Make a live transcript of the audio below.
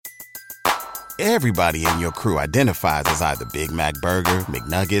Everybody in your crew identifies as either Big Mac Burger,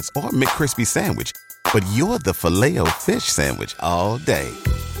 McNuggets, or McCrispy Sandwich. But you're the Filet-O-Fish Sandwich all day.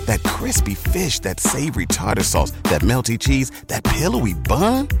 That crispy fish, that savory tartar sauce, that melty cheese, that pillowy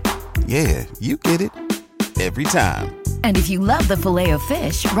bun. Yeah, you get it. Every time. And if you love the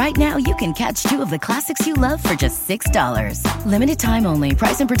Filet-O-Fish, right now you can catch two of the classics you love for just $6. Limited time only.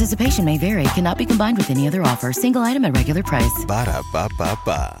 Price and participation may vary. Cannot be combined with any other offer. Single item at regular price.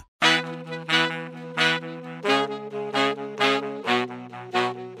 Ba-da-ba-ba-ba.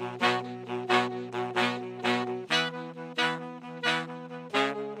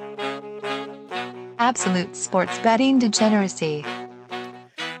 Absolute sports betting degeneracy.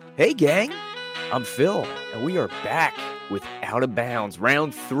 Hey gang, I'm Phil, and we are back with Out of Bounds,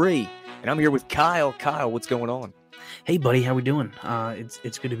 round 3. And I'm here with Kyle. Kyle, what's going on? Hey buddy, how we doing?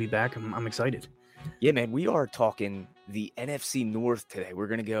 It's good to be back. I'm excited. Yeah, man, we are talking the NFC North today. We're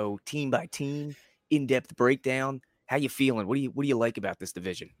gonna go team by team, in-depth breakdown. How you feeling? What do you like about this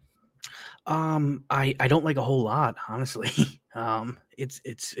division? I don't like a whole lot, honestly.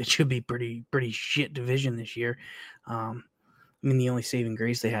 It should be pretty shit division this year. I mean, the only saving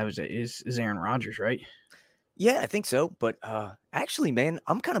grace they have is Aaron Rodgers, right? Yeah, I think so. But actually, man,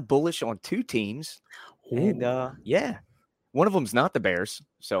 I'm kind of bullish on 2 teams. Ooh. And yeah, one of them's not the Bears.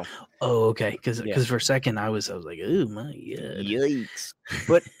 So okay, because for a second I was like, oh my god, yikes!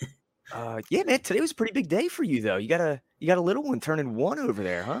 But yeah, man, today was a pretty big day for you, though. You got a little one turning 1 over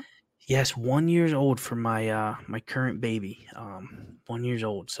there, huh? Yes, 1 year old for my my current baby. 1 year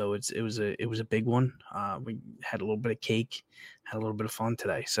old, so it was a big one. We had a little bit of cake, had a little bit of fun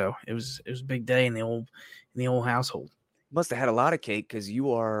today. So it was a big day in the old household. Must have had a lot of cake because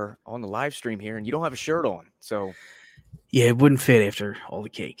you are on the live stream here and you don't have a shirt on. So yeah, it wouldn't fit after all the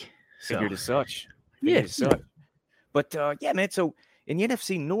cake. Figured as such. Such. But yeah, man. So in the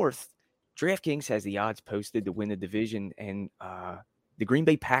NFC North, DraftKings has the odds posted to win the division, and the Green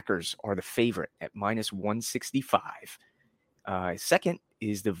Bay Packers are the favorite at minus 165. Second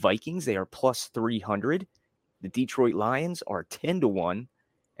is the Vikings. They are plus 300. The Detroit Lions are 10-1,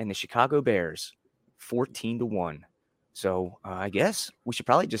 and the Chicago Bears 14-1. So I guess we should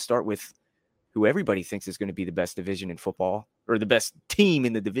probably just start with who everybody thinks is going to be the best division in football, or the best team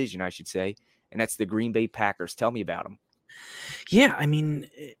in the division, I should say, and that's the Green Bay Packers. Tell me about them. Yeah, I mean,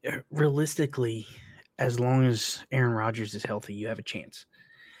 realistically, as long as Aaron Rodgers is healthy, you have a chance.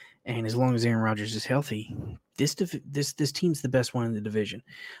 And as long as Aaron Rodgers is healthy, this team's the best one in the division.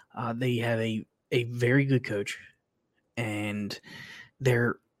 They have a very good coach, and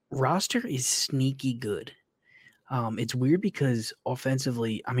their roster is sneaky good. It's weird because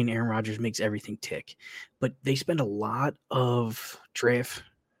offensively, I mean, Aaron Rodgers makes everything tick, but they spend a lot of draft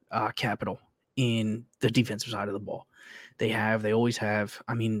capital in the defensive side of the ball. They always have.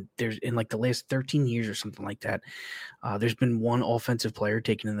 I mean, there's in like the last 13 years or something like that, there's been one offensive player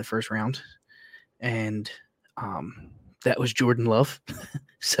taken in the first round, and that was Jordan Love.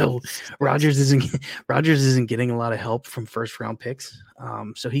 So Rodgers isn't getting a lot of help from first round picks.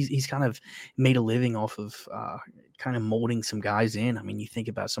 So he's kind of made a living off of kind of molding some guys in. I mean, you think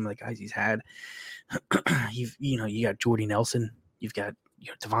about some of the guys he's had. You got Jordy Nelson, you've got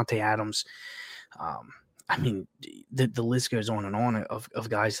Devontae Adams. I mean, the list goes on and on of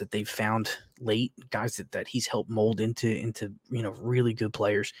guys that they've found late, guys that he's helped mold into really good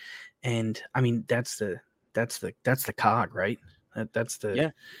players. And I mean, that's the cog, right?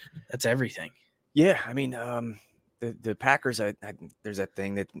 That's everything. Yeah, I mean, the Packers, there's that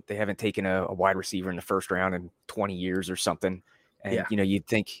thing that they haven't taken a wide receiver in the first round in 20 years or something. And, you'd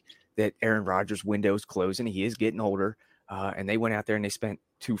think that Aaron Rodgers' window's closing. He is getting older. And they went out there and they spent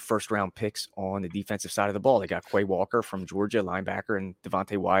 2 first-round picks on the defensive side of the ball. They got Quay Walker from Georgia, linebacker, and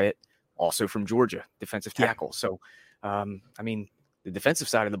Devontae Wyatt, also from Georgia, defensive tackle. Yeah. So, I mean, the defensive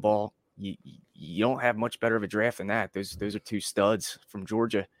side of the ball, you don't have much better of a draft than that. Those are 2 studs from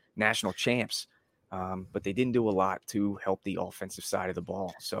Georgia, national champs. But they didn't do a lot to help the offensive side of the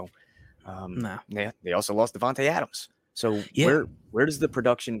ball. So, they also lost Devontae Adams. So where does the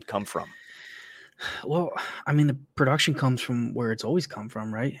production come from? Well, I mean, the production comes from where it's always come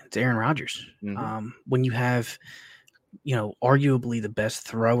from, right? It's Aaron Rodgers. Mm-hmm. When you have, arguably the best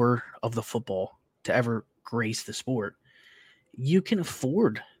thrower of the football to ever grace the sport, you can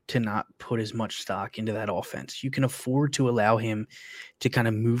afford to not put as much stock into that offense. You can afford to allow him to kind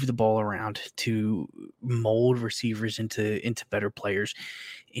of move the ball around, to mold receivers into better players,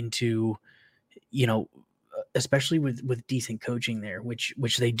 into, especially with decent coaching there, which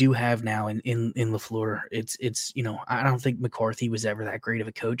they do have now in LaFleur. It's I don't think McCarthy was ever that great of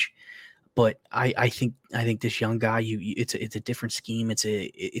a coach, but I think this young guy, it's a different scheme. It's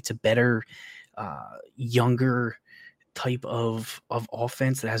a better younger type of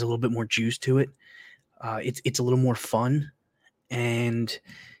offense that has a little bit more juice to it. It's a little more fun. And,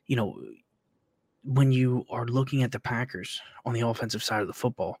 you know, when you are looking at the Packers on the offensive side of the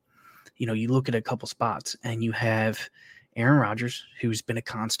football, you know, you look at a couple spots and you have Aaron Rodgers, who's been a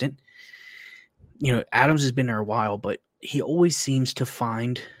constant. You know, Adams has been there a while, but he always seems to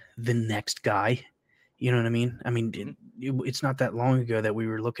find the next guy. You know what I mean? I mean, it's not that long ago that we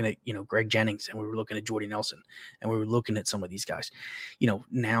were looking at, you know, Greg Jennings, and we were looking at Jordy Nelson, and we were looking at some of these guys. You know,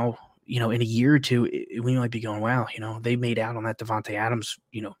 now, you know, in a year or two, we might be going, wow, you know, they made out on that Devontae Adams,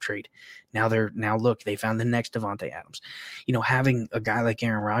 you know, trade. Now look, they found the next Devontae Adams. You know, having a guy like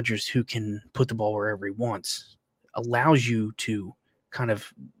Aaron Rodgers who can put the ball wherever he wants allows you to kind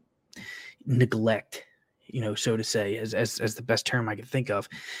of neglect, you know, so to say, as the best term I could think of,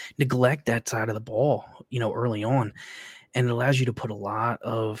 neglect that side of the ball, you know, early on. And it allows you to put a lot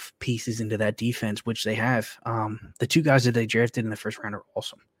of pieces into that defense, which they have. The two guys that they drafted in the first round are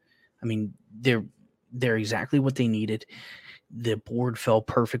awesome. I mean, they're exactly what they needed. The board fell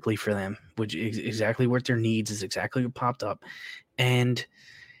perfectly for them, which is exactly what their needs is, exactly what popped up. And,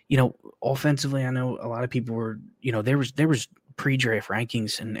 you know, offensively, I know a lot of people were, you know, there was pre-draft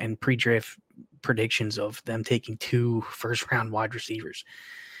rankings and pre-draft predictions of them taking 2 first-round wide receivers.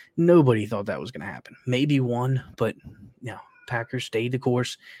 Nobody thought that was going to happen. Maybe one, but you know, Packers stayed the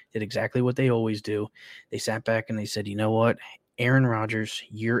course, did exactly what they always do. They sat back and they said, you know what, Aaron Rodgers,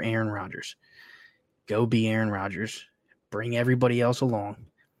 you're Aaron Rodgers. Go be Aaron Rodgers. Bring everybody else along.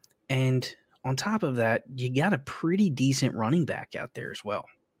 And on top of that, you got a pretty decent running back out there as well.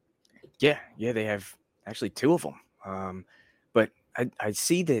 Yeah, they have actually 2 of them. But I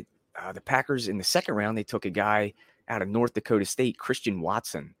see that the Packers in the second round, they took a guy out of North Dakota State, Christian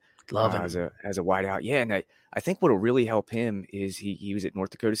Watson. Love him. As a wideout. Yeah, and I think what will really help him is he was at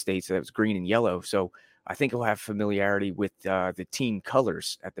North Dakota State, so that was green and yellow. So I think he'll have familiarity with the team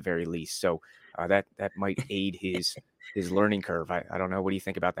colors at the very least. So that might aid his learning curve. I don't know. What do you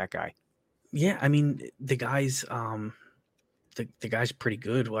think about that guy? Yeah, I mean, the guy's the guy's pretty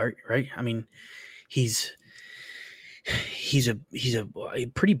good, right? I mean, he's a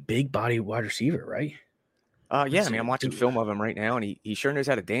pretty big body wide receiver, right? Yeah, I mean, I'm watching film of him right now, and he sure knows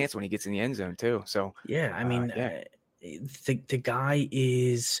how to dance when he gets in the end zone too. So yeah, I mean, the guy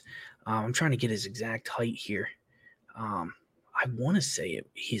is. I'm trying to get his exact height here. I want to say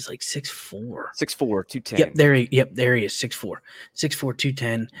he's like 6'4". 6'4", 210. Yep, there he is, 6'4",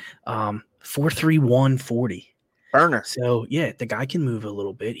 210, 4'3", 140. Burner. So yeah, the guy can move a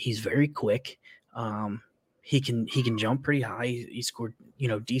little bit. He's very quick. He can jump pretty high. He scored, you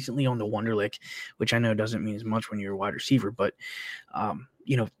know, decently on the Wonderlic, which I know doesn't mean as much when you're a wide receiver, but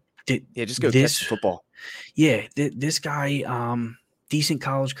you know, just go test football. Yeah, this guy, decent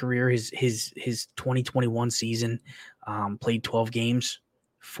college career. His 2021 season, played 12 games,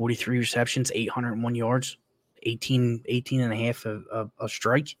 43 receptions, 801 yards, 18 and a half a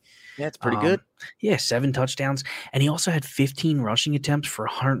strike. Yeah, it's pretty good. Yeah, 7 touchdowns, and he also had 15 rushing attempts for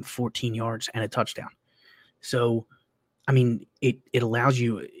 114 yards and a touchdown. So, I mean, it allows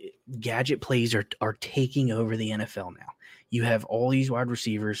you – gadget plays are taking over the NFL now. You have all these wide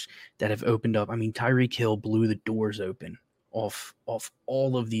receivers that have opened up. I mean, Tyreek Hill blew the doors open off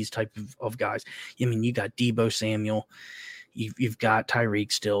all of these type of guys. I mean, you got Deebo Samuel. You've got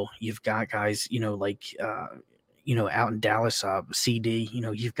Tyreek still. You've got guys, you know, like you know, out in Dallas, CD. You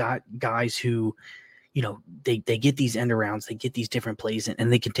know, you've got guys who – you know, they get these end arounds, they get these different plays,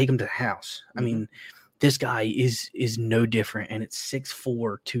 and they can take them to the house. Mm-hmm. I mean – this guy is no different, and it's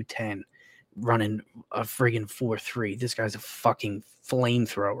 6'4", 210, running a friggin' 4.3. This guy's a fucking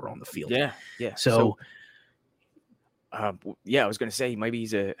flamethrower on the field. Yeah. So I was going to say maybe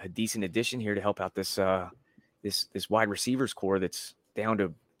he's a decent addition here to help out this wide receivers core that's down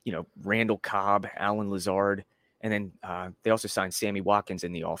to, you know, Randall Cobb, Alan Lazard, and then they also signed Sammy Watkins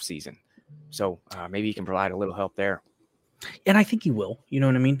in the offseason. So maybe he can provide a little help there. And I think he will. You know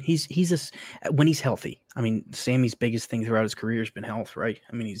what I mean? He's when he's healthy. I mean, Sammy's biggest thing throughout his career has been health, right?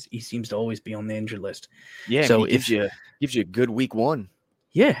 I mean, he seems to always be on the injured list. Yeah. So gives you a good week 1.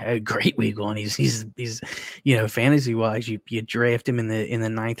 Yeah, a great week 1. He's you know, fantasy wise, you draft him in the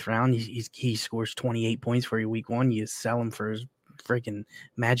 9th round. He scores 28 points for you week 1. You sell him for his freaking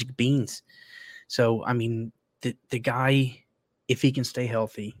magic beans. So I mean, the guy, if he can stay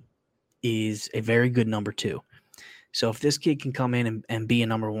healthy, is a very good number 2. So if this kid can come in and be a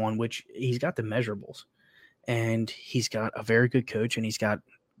number 1, which he's got the measurables, and he's got a very good coach, and he's got,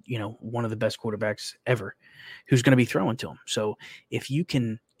 you know, one of the best quarterbacks ever who's going to be throwing to him. So if he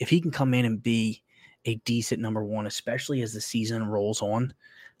can come in and be a decent number 1, especially as the season rolls on,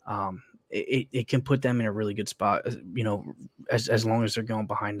 it can put them in a really good spot, as long as they're going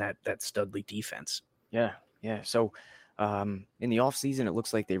behind that Studley defense. Yeah. So in the offseason, it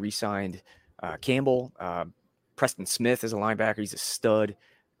looks like they re-signed Campbell, Preston Smith as a linebacker. He's a stud.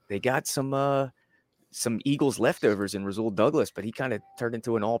 They got some Eagles leftovers in Rasul Douglas, but he kind of turned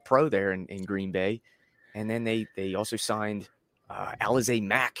into an all-pro there in Green Bay. And then they also signed Alize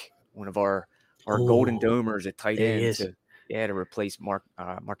Mack, one of our Golden Domers at tight end, to replace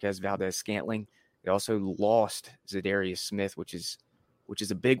Marquez Valdez-Scantling. They also lost Zadarius Smith, which is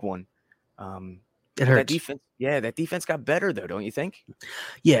a big one. It hurts. That defense got better though, don't you think?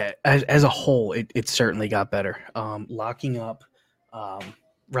 Yeah, as a whole, it certainly got better. Locking up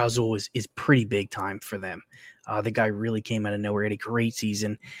Rasul is pretty big time for them. The guy really came out of nowhere, had a great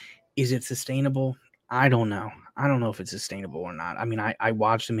season. Is it sustainable? I don't know. I don't know if it's sustainable or not. I mean, I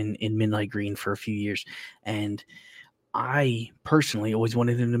watched him in Midnight Green for a few years, and I personally always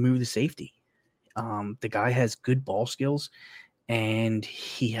wanted him to move the safety. The guy has good ball skills, and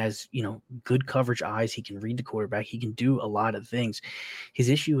he has, good coverage eyes. He can read the quarterback. He can do a lot of things. His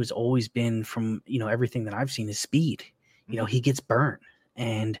issue has always been, from, everything that I've seen, is speed. He gets burnt,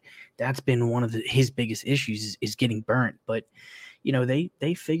 and that's been one of his biggest issues is getting burnt. But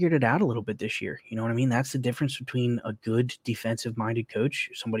they figured it out a little bit this year. You know what I mean? That's the difference between a good defensive-minded coach,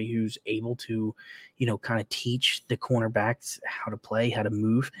 somebody who's able to, kind of teach the cornerbacks how to play, how to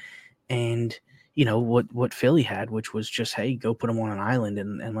move, and what Philly had, which was just, hey, go put them on an island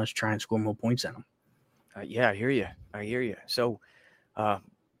and let's try and score more points at them. Yeah, I hear you. So,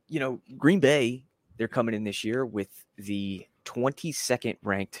 Green Bay, they're coming in this year with the 22nd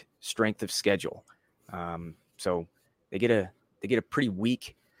ranked strength of schedule. So they get a pretty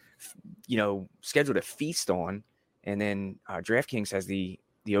weak, schedule to feast on. And then DraftKings has the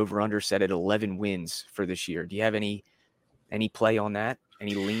over-under set at 11 wins for this year. Do you have any play on that?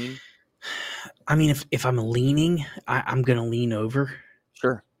 Any lean? I mean, if I'm leaning, I'm going to lean over.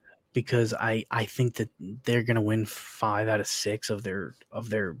 Sure. Because I think that they're going to win 5 out of 6 of their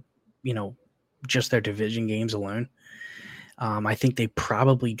just their division games alone. I think they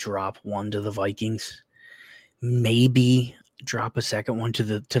probably drop one to the Vikings, maybe drop a second one to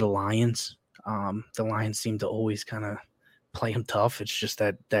the Lions. The Lions seem to always kind of play them tough. It's just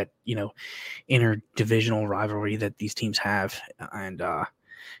that interdivisional rivalry that these teams have, and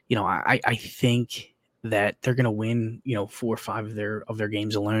I think that they're going to win, 4 or 5 of their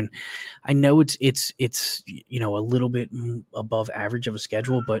games alone. I know it's a little bit above average of a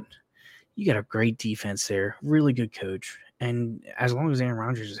schedule, but you got a great defense there, really good coach, and as long as Aaron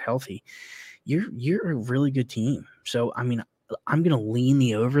Rodgers is healthy, you're a really good team. So I mean, I'm going to lean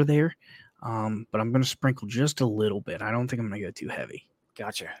the over there, but I'm going to sprinkle just a little bit. I don't think I'm going to go too heavy.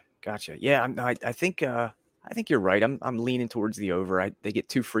 Gotcha. Yeah, I think you're right. I'm leaning towards the over. They get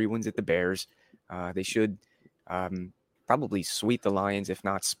 2 free ones at the Bears. They should probably sweep the Lions, if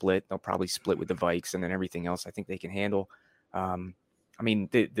not split. They'll probably split with the Vikes, and then everything else I think they can handle. I mean,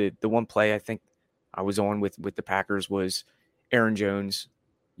 the one play I think I was on with the Packers was Aaron Jones,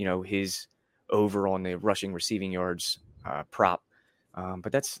 his over on the rushing receiving yards prop.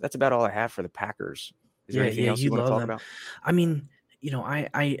 But that's about all I have for the Packers. Is there anything else you want to talk about? I mean,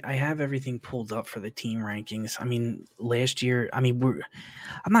 I have everything pulled up for the team rankings. I mean, last year, I'm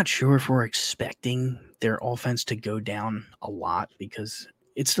not sure if we're expecting their offense to go down a lot because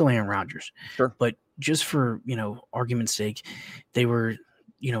it's still Aaron Rodgers. Sure. But just for, argument's sake, they were,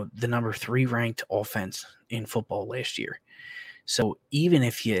 the number 3 ranked offense in football last year. So even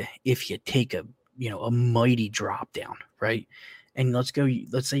if you take a mighty drop down, right? And let's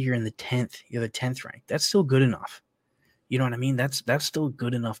say you're in the 10th, you're the 10th ranked. That's still good enough. You know what I mean? That's still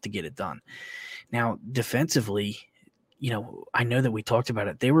good enough to get it done. Now, defensively, I know that we talked about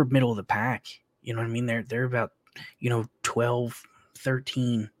it. They were middle of the pack. You know what I mean? They're about, 12,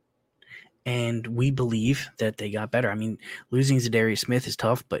 13. And we believe that they got better. I mean, losing Zadarius Smith is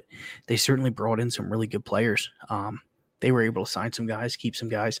tough, but they certainly brought in some really good players. They were able to sign some guys, keep some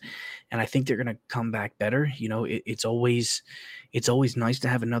guys, and I think they're going to come back better. It's always nice to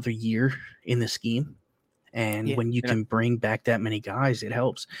have another year in the scheme. And when you can bring back that many guys, it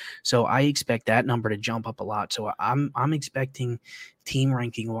helps. So I expect that number to jump up a lot. So I'm expecting team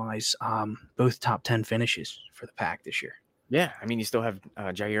ranking wise, both top 10 finishes for the Pack this year. Yeah, I mean, you still have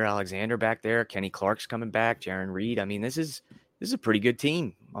Jair Alexander back there. Kenny Clark's coming back. Jaron Reed. I mean, this is a pretty good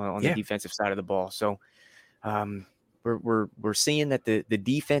team on the defensive side of the ball. So we're seeing that the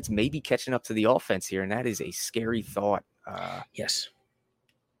defense may be catching up to the offense here, and that is a scary thought. Yes.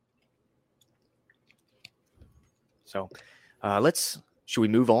 So should we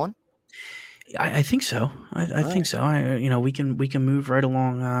move on? I think so. I think so. We can move right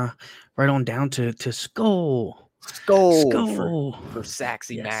along, right on down to Skull Skull. for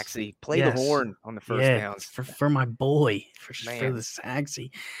Saxy Yes, Maxy. Play the yes, horn on the first yeah. downs. For my boy, for the Man,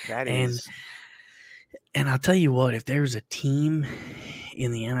 Saxy, that and is and I'll tell you what, if there's a team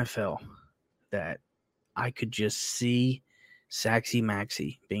in the NFL that I could just see Saxy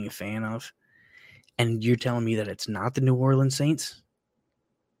Maxy being a fan of, and you're telling me that it's not the New Orleans Saints,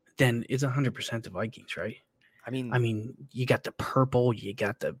 then it's 100% the Vikings, right? I mean, I mean, you got the purple, you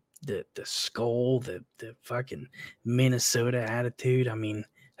got the skull, the fucking Minnesota attitude. I mean,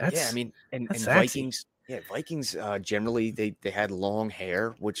 yeah, I mean, and that's sexy. Vikings, yeah, Vikings generally they had long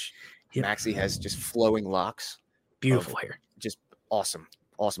hair, which Yep. Maxey has just flowing locks Beautiful of hair. just awesome,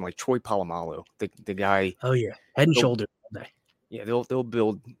 like Troy Polamalu, the guy. Oh yeah, head and they'll- shoulders all day. Yeah, they'll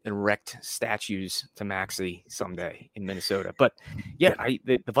build erect statues to Maxey someday in Minnesota. But yeah,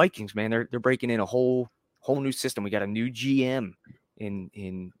 the Vikings, man, they're breaking in a whole new system. We got a new GM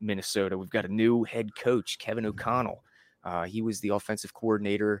in Minnesota. We've got a new head coach, Kevin O'Connell. He was the offensive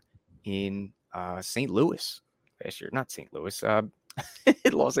coordinator in St. Louis last year. Not St. Louis,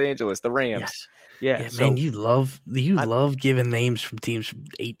 Los Angeles, the Rams. Yes. Yeah, Yeah, so man, you love giving names from teams from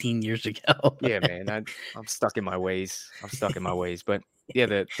 18 years ago. yeah, man, I'm stuck in my ways. But yeah,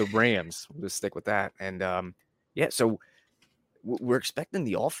 the Rams. We'll just stick with that. And yeah, so we're expecting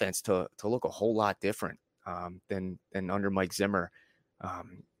the offense to look a whole lot different than under Mike Zimmer.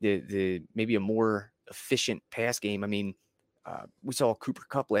 The maybe a more efficient pass game. I mean, we saw Cooper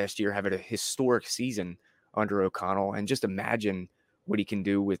Kupp last year have a historic season under O'Connell, and just imagine what he can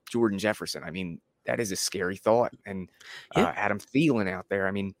do with Jordan Jefferson. I mean, that is a scary thought. And Yeah. Adam Thielen out there.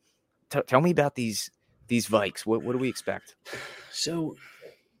 I mean, tell me about these Vikes. What do we expect? So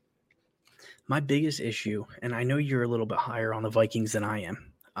my biggest issue, and I know you're a little bit higher on the Vikings than I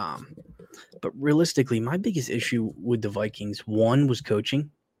am, but realistically, my biggest issue with the Vikings, one, was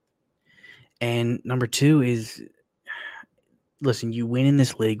coaching, and number two is, listen, you win in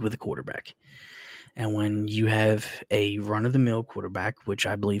this league with a quarterback. And when you have a run-of-the-mill quarterback, which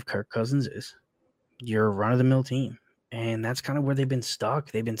I believe Kirk Cousins is, you're a run-of-the-mill team. And that's kind of where they've been stuck.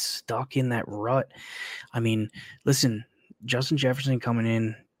 They've been stuck in that rut. I mean, listen, Justin Jefferson coming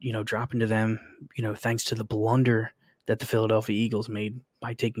in, dropping to them, thanks to the blunder that the Philadelphia Eagles made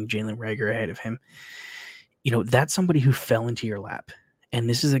by taking Jalen Reagor ahead of him. That's somebody who fell into your lap. And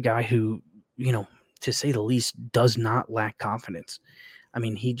this is a guy who, to say the least, does not lack confidence. I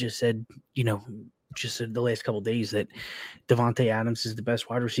mean, he just said, the last couple of days that Devontae Adams is the best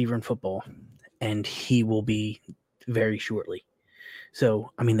wide receiver in football, and he will be very shortly. So,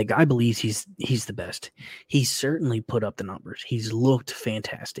 I mean, the guy believes he's the best. He certainly put up the numbers. He's looked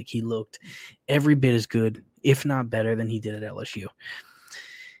fantastic. He looked every bit as good, if not better, than he did at LSU.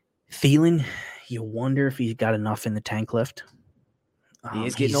 Thielen, you wonder if he's got enough in the tank left. He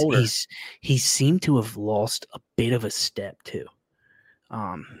is getting older. He seemed to have lost a bit of a step too.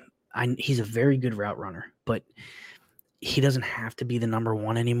 He's a very good route runner, but he doesn't have to be the number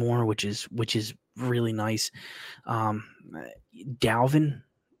one anymore, which is really nice. Dalvin,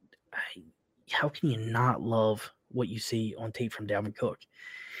 how can you not love what you see on tape from Dalvin Cook?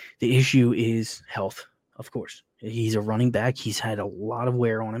 The issue is health, of course. He's a running back. He's had a lot of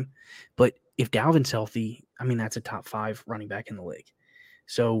wear on him, but if Dalvin's healthy, I mean, that's a top 5 running back in the league.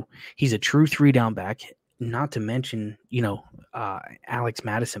 So he's a true 3-down back. Not to mention, Alex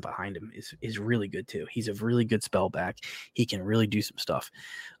Madison behind him is really good too. He's a really good spell back. He can really do some stuff.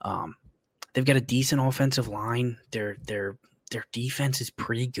 They've got a decent offensive line. Their defense is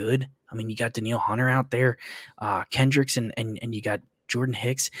pretty good. I mean, you got Danielle Hunter out there, Kendricks, and you got Jordan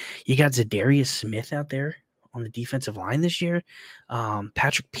Hicks. You got Zadarius Smith out there on the defensive line this year.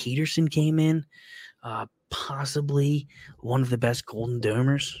 Patrick Peterson came in. Possibly one of the best Golden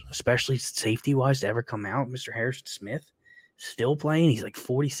Domers, especially safety-wise, to ever come out. Mr. Harrison Smith still playing. He's like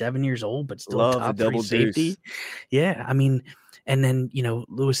 47 years old, but still Love top the double 3 safety. deuce. Yeah, I mean, and then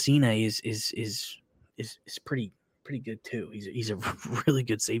Louis Cine is pretty good too. He's a really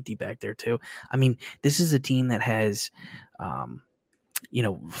good safety back there too. I mean, this is a team that has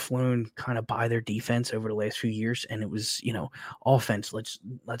flown kind of by their defense over the last few years, and it was, offense. Let's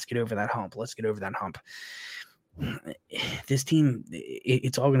get over that hump. Let's get over that hump. This team,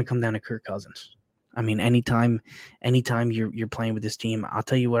 it's all going to come down to Kirk Cousins. I mean, anytime you're playing with this team, I'll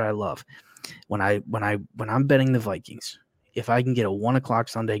tell you what I love. When I'm betting the Vikings, if I can get a 1:00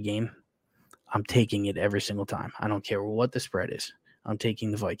 Sunday game, I'm taking it every single time. I don't care what the spread is. I'm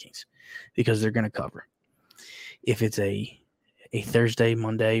taking the Vikings because they're going to cover. If it's a Thursday,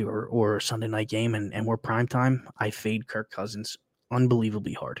 Monday, or Sunday night game and we're prime time, I fade Kirk Cousins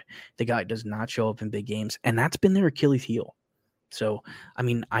unbelievably hard. The guy does not show up in big games, and that's been their Achilles heel. So, I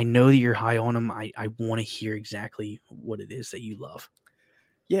mean, I know that you're high on him. I want to hear exactly what it is that you love.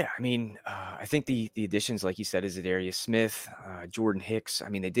 Yeah, I mean, I think the additions, like you said, is Zadarius Smith, Jordan Hicks. I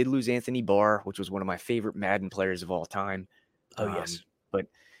mean, they did lose Anthony Barr, which was one of my favorite Madden players of all time. Oh, yes. But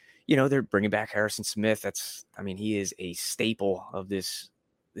they're bringing back Harrison Smith. He is a staple of this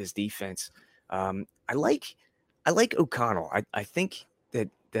defense. I like O'Connell. I think that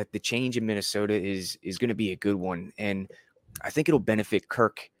the change in Minnesota is going to be a good one, and I think it'll benefit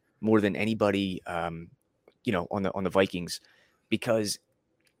Kirk more than anybody. On the Vikings, because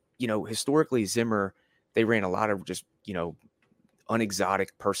historically Zimmer, they ran a lot of just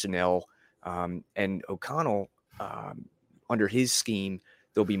unexotic personnel, and O'Connell, under his scheme,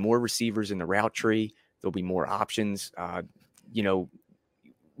 there'll be more receivers in the route tree. There'll be more options.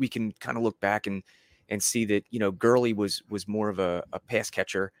 We can kind of look back and see that, Gurley was more of a pass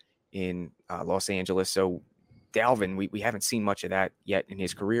catcher in Los Angeles. So Dalvin, we haven't seen much of that yet in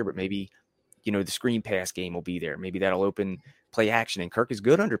his career, but maybe, the screen pass game will be there. Maybe that'll open play action, and Kirk is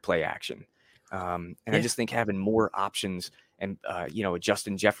good under play action. I just think having more options and, a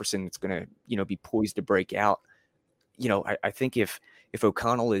Justin Jefferson that's going to, be poised to break out. I think if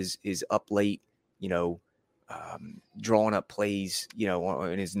O'Connell is up late, drawing up plays,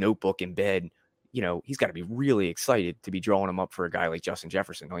 in his notebook in bed, he's got to be really excited to be drawing them up for a guy like Justin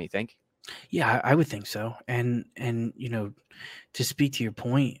Jefferson, don't you think? Yeah, I would think so. And to speak to your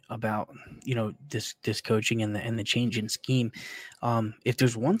point about, this coaching and the change in scheme, if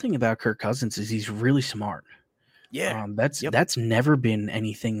there's one thing about Kirk Cousins is he's really smart. Yeah. That's never been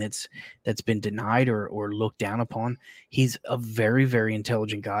anything that's been denied or looked down upon. He's a very, very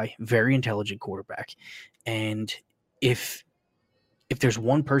intelligent guy, very intelligent quarterback. And if there's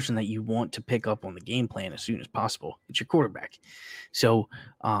one person that you want to pick up on the game plan as soon as possible, it's your quarterback. So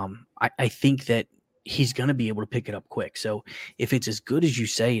I think that he's going to be able to pick it up quick. So if it's as good as you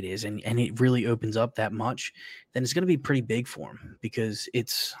say it is, and it really opens up that much, then it's going to be pretty big for him, because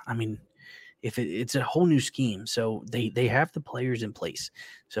it's a whole new scheme. So they have the players in place.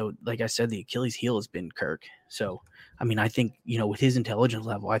 So like I said, the Achilles heel has been Kirk. So, I think, with his intelligence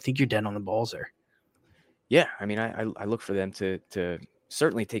level, I think you're dead on the balls there. Yeah. I look for them to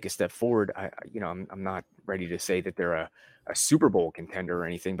certainly take a step forward. I'm not ready to say that they're a Super Bowl contender or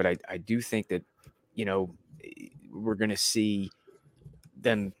anything, but I do think that, we're going to see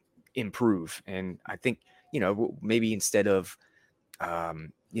them improve. And I think, maybe instead of,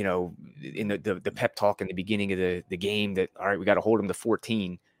 in the pep talk in the beginning of the game that, all right, we got to hold them to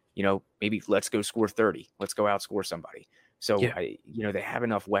 14, maybe let's go score 30. Let's go outscore somebody. So, yeah. They have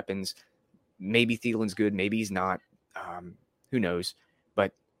enough weapons. Maybe Thielen's good. Maybe he's not. Who knows?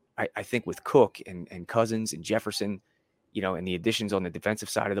 But I think with Cook and Cousins and Jefferson, and the additions on the defensive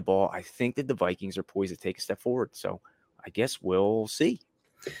side of the ball, I think that the Vikings are poised to take a step forward. So I guess we'll see.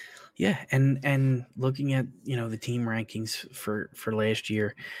 Yeah, and looking at the team rankings for last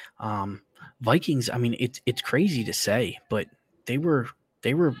year, Vikings. It's crazy to say, but they were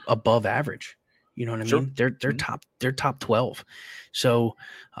above average. You know what I mean? They're top 12. So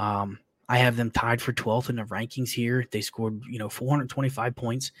I have them tied for 12th in the rankings here. They scored 425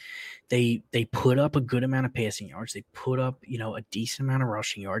 points. They put up a good amount of passing yards. They put up a decent amount of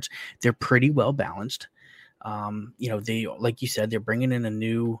rushing yards. They're pretty well balanced. They, like you said, they're bringing in a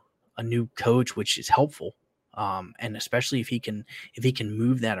new coach, which is helpful. And especially if he can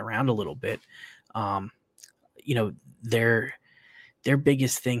move that around a little bit. Their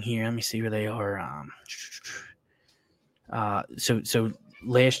biggest thing here, let me see where they are. So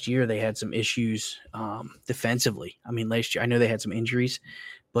last year they had some issues defensively. Last year I know they had some injuries,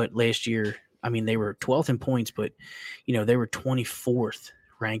 but last year, they were 12th in points, but they were 24th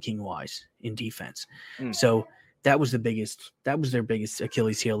ranking wise in defense. So that was their biggest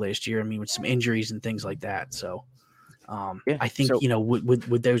Achilles heel last year. With some injuries and things like that. So I think,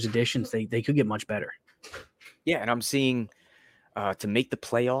 with those additions, they could get much better. Yeah. And I'm seeing to make the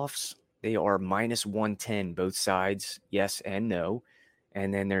playoffs, they are minus 110, both sides. Yes and no.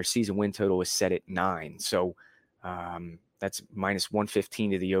 And then their season win total is set at 9. So that's minus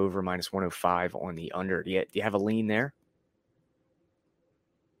 115 to the over, minus 105 on the under. Do you have a lean there?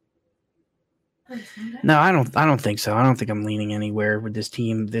 No, I don't think so. I don't think I'm leaning anywhere with this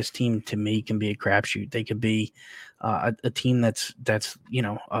team. This team to me can be a crapshoot. They could be a team that's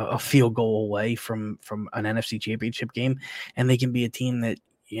a field goal away from an NFC Championship game, and they can be a team that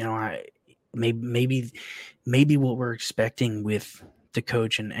maybe what we're expecting with the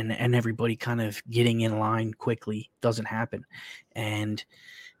coach and everybody kind of getting in line quickly doesn't happen. And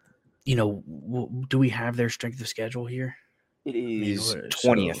do we have their strength of schedule here? It I mean, is what-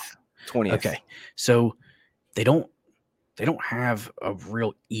 20th. 20th. Okay, so they don't have a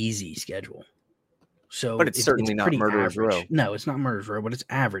real easy schedule. So But it's certainly not pretty murderer's average. row. No, it's not murderer's row, but it's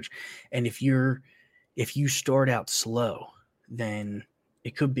average. And if you start out slow, then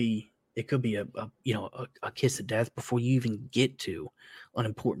it could be a kiss of death before you even get to an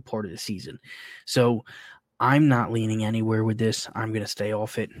important part of the season. So I'm not leaning anywhere with this. I'm going to stay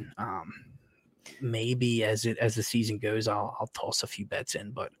off it. Maybe as the season goes, I'll toss a few bets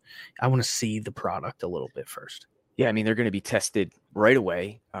in, but I want to see the product a little bit first. Yeah, I mean, they're going to be tested right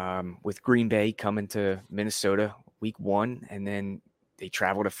away with Green Bay coming to Minnesota week 1, and then they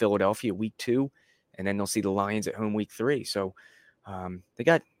travel to Philadelphia week 2, and then they'll see the Lions at home week 3. So they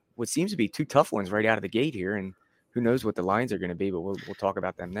got what seems to be 2 tough ones right out of the gate here, and who knows what the Lions are going to be, but we'll talk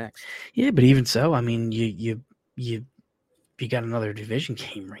about them next. Yeah, but even so, I mean, you got another division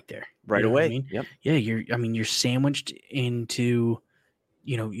game right there. Right away. I mean? Yep. Yeah, you're sandwiched into,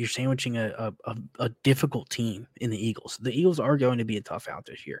 you're sandwiching a difficult team in the Eagles. The Eagles are going to be a tough out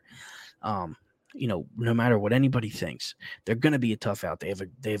this year. No matter what anybody thinks, they're going to be a tough out. They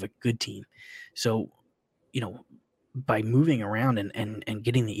have a good team. So, by moving around and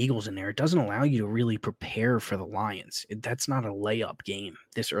getting the Eagles in there, it doesn't allow you to really prepare for the Lions. That's not a layup game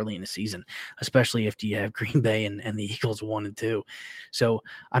this early in the season, especially if you have Green Bay and the Eagles 1 and 2. So,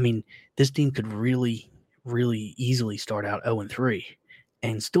 I mean, this team could really, really easily start out 0 and 3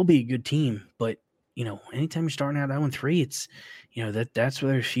 and still be a good team. But, anytime you're starting out 0 and 3, it's, that's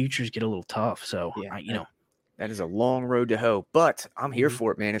where their futures get a little tough. So, yeah, that is a long road to hoe, but I'm here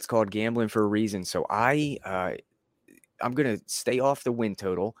for it, man. It's called gambling for a reason. So I'm going to stay off the win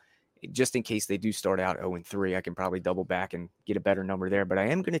total just in case they do start out 0 and 3. I can probably double back and get a better number there, but I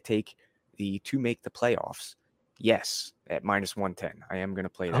am going to take to make the playoffs. Yes, at -110. I am going to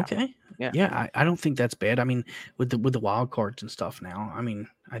play that. Okay. One. Yeah. I don't think that's bad. I mean, with the wild cards and stuff now, I mean,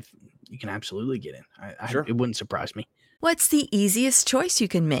 you can absolutely get in. Sure. It wouldn't surprise me. What's the easiest choice you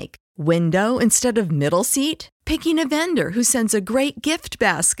can make? Window instead of middle seat? Picking a vendor who sends a great gift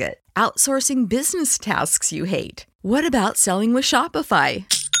basket? Outsourcing business tasks you hate? What about selling with Shopify?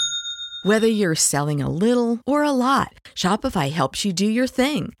 Whether you're selling a little or a lot, Shopify helps you do your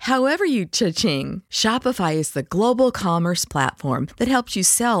thing, however you cha-ching. Shopify is the global commerce platform that helps you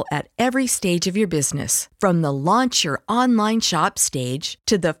sell at every stage of your business. From the launch your online shop stage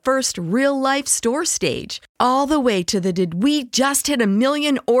to the first real-life store stage, all the way to the did we just hit a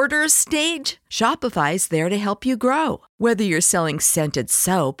million orders stage. Shopify's there to help you grow. Whether you're selling scented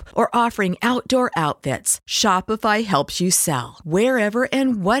soap or offering outdoor outfits, Shopify helps you sell. Wherever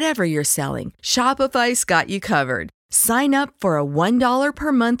and whatever you're selling, Shopify's got you covered. Sign up for a $1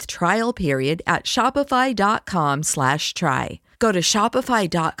 per month trial period at shopify.com/try. Go to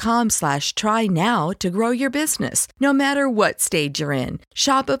shopify.com/try now to grow your business, no matter what stage you're in.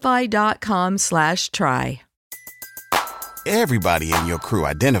 Shopify.com/try. Everybody in your crew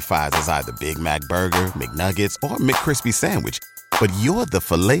identifies as either Big Mac Burger, McNuggets, or McCrispy Sandwich. But you're the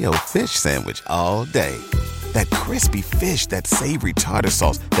Filet-O-Fish Sandwich all day. That crispy fish, that savory tartar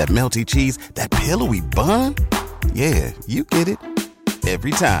sauce, that melty cheese, that pillowy bun. Yeah, you get it.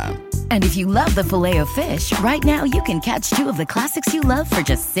 Every time. And if you love the Filet-O-Fish, right now you can catch 2 of the classics you love for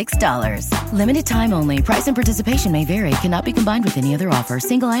just $6. Limited time only. Price and participation may vary. Cannot be combined with any other offer.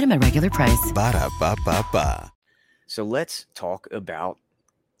 Single item at regular price. Ba-da-ba-ba-ba. So let's talk about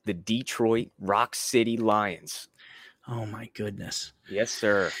the Detroit Rock City Lions. Oh, my goodness. Yes,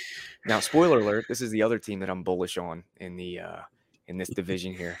 sir. Now, spoiler alert, this is the other team that I'm bullish on in this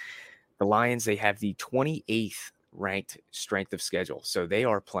division here. The Lions, they have the 28th ranked strength of schedule. So they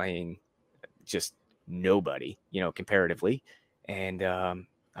are playing just nobody, comparatively. And I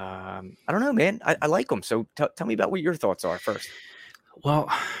don't know, man. I like them. So tell me about what your thoughts are first.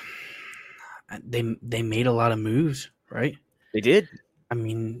 Well, they made a lot of moves, right? They did. I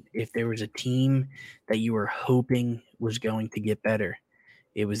mean, if there was a team that you were hoping was going to get better,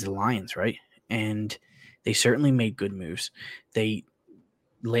 it was the Lions, right? And they certainly made good moves.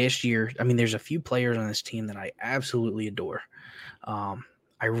 Last year, I mean, there's a few players on this team that I absolutely adore.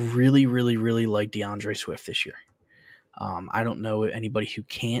 I really, really, really like DeAndre Swift this year. I don't know anybody who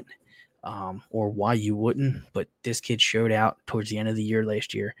can't or why you wouldn't, but this kid showed out towards the end of the year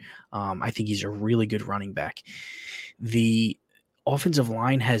last year. I think he's a really good running back. The offensive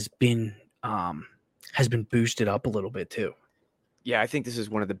line has been boosted up a little bit too. Yeah, I think this is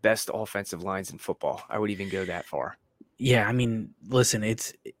one of the best offensive lines in football. I would even go that far. Yeah, I mean, listen,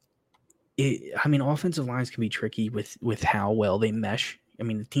 offensive lines can be tricky with how well they mesh. I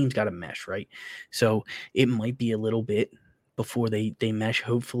mean, the team's got to mesh, right? So it might be a little bit before they mesh.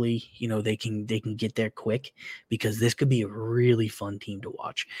 Hopefully, they can get there quick, because this could be a really fun team to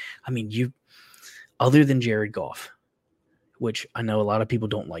watch. I mean, other than Jared Goff, which I know a lot of people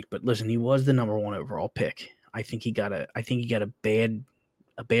don't like, but listen, he was the number 1 overall pick. I think he got a bad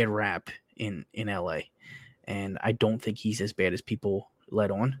rap in LA, and I don't think he's as bad as people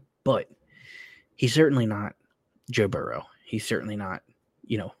let on, but he's certainly not Joe Burrow. He's certainly not,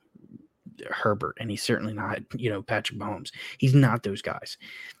 Herbert, and he's certainly not, Patrick Mahomes. He's not those guys.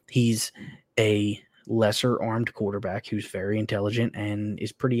 He's a lesser armed quarterback who's very intelligent and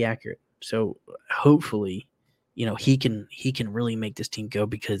is pretty accurate. So hopefully, he can really make this team go,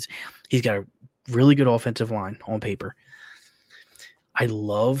 because he's got a really good offensive line on paper. I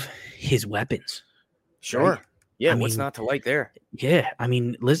love his weapons. Sure. Right? Yeah. What's not to like there? Yeah. I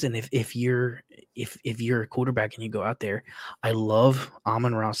mean, listen, if you're a quarterback and you go out there, I love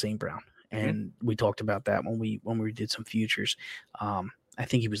Amon-Ra St. Brown. And we talked about that when we did some futures. I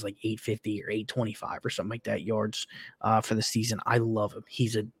think he was like 850 or 825 or something like that yards for the season. I love him.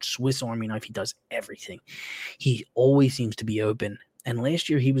 He's a Swiss Army knife. He does everything. He always seems to be open. And last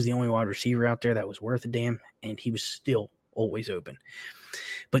year he was the only wide receiver out there that was worth a damn, and he was still always open.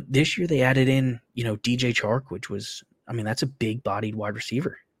 But this year they added in, DJ Chark, which was, that's a big-bodied wide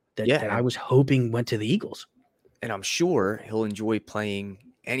receiver that I was hoping went to the Eagles. And I'm sure he'll enjoy playing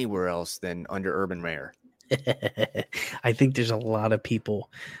anywhere else than under Urban Meyer. I think there's a lot of people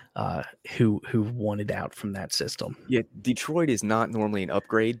who wanted out from that system. Yeah, Detroit is not normally an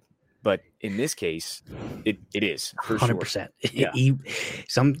upgrade, but in this case, it is for 100%. Sure. Yeah.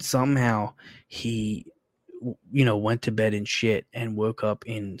 Somehow he went to bed in shit and woke up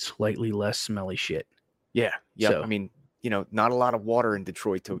in slightly less smelly shit. Yeah. Yeah. So, not a lot of water in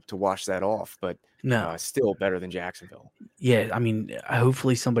Detroit to wash that off, but no, still better than Jacksonville. Yeah.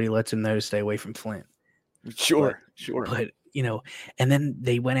 Hopefully somebody lets him know to stay away from Flint. Sure. But, and then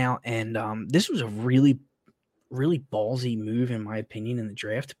they went out and this was a really, really ballsy move, in my opinion, in the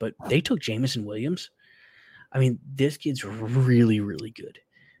draft, but they took Jameson Williams. This kid's really, really good.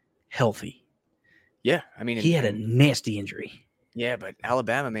 Healthy. Yeah. He had a nasty injury. Yeah, but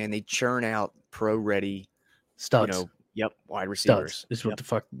Alabama, man, they churn out pro-ready studs. Wide receivers. Studs is what the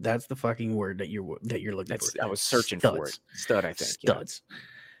fuck. That's the fucking word that you're looking for. I was searching for it. Stud, I think. Studs.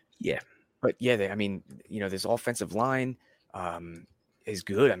 Yeah. But yeah, this offensive line is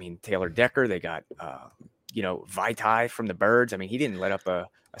good. Taylor Decker. They got Vitae from the Birds. He didn't let up a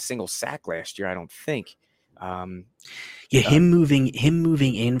single sack last year, I don't think. Him moving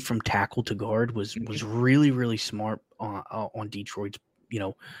in from tackle to guard was really, really smart on Detroit's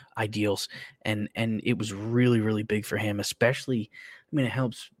ideals, and it was really, really big for him, especially. It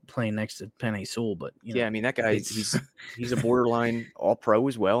helps playing next to Penei Sewell, but that guy he's a borderline all pro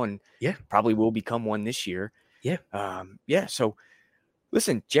as well, and probably will become one this year. So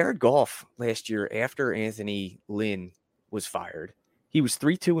listen, Jared Goff last year, after Anthony Lynn was fired, he was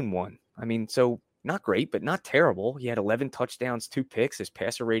 3-2-1. So not great, but not terrible. He had 11 touchdowns, 2 picks. His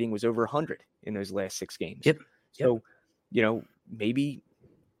passer rating was over 100 in those last 6 games. So,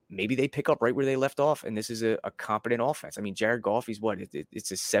 maybe they pick up right where they left off, and this is a competent offense. Jared Goff, he's it's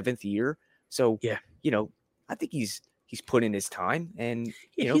his 7th year. So, I think he's put in his time, and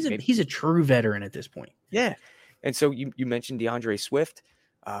he's a true veteran at this point. Yeah. And so you mentioned DeAndre Swift.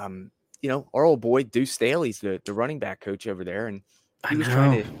 Our old boy Deuce Staley's the running back coach over there, and he was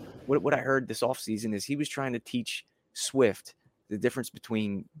trying to. What I heard this offseason is he was trying to teach Swift the difference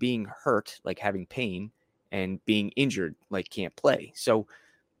between being hurt, like having pain, and being injured, like can't play. So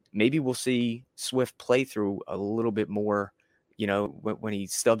maybe we'll see Swift play through a little bit more. When he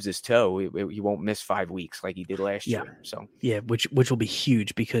stubs his toe, he won't miss 5 weeks like he did last year. So which will be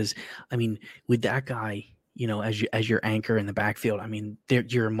huge, because with that guy, as your anchor in the backfield,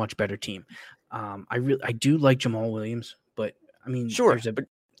 you're a much better team. I do like Jamal Williams, but sure,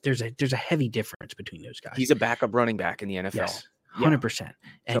 there's a heavy difference between those guys. He's a backup running back in the NFL. Yes, 100%.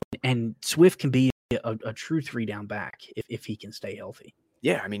 And Swift can be a true 3-down back if he can stay healthy.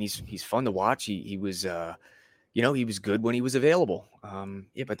 Yeah, he's fun to watch. He was he was good when he was available.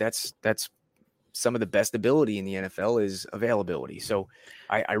 But that's some of the best ability in the NFL is availability. So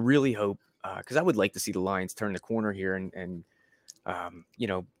I really hope, because I would like to see the Lions turn the corner here and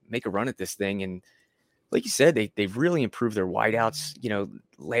make a run at this thing. And like you said, they've really improved their wideouts.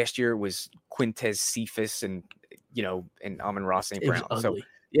 Last year was Quintez Cephas and Amon-Ra St. Brown. So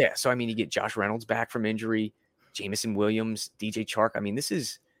you get Josh Reynolds back from injury, Jameson Williams, DJ Chark.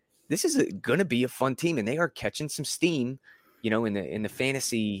 This is going to be a fun team, and they are catching some steam. In the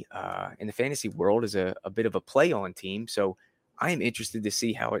fantasy world as a bit of a play on team. So I am interested to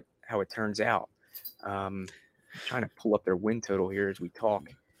see how it turns out. trying to pull up their win total here as we talk.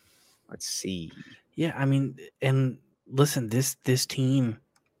 Let's see. Yeah, I mean, and listen, this team,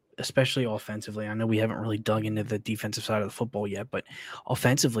 especially offensively, I know we haven't really dug into the defensive side of the football yet, but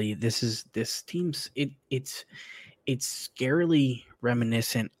offensively, this team's it's scarily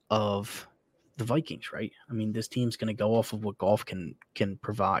reminiscent of the Vikings, right? I mean, this team's going to go off of what Goff can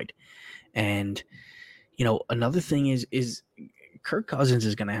provide. And another thing is Kirk Cousins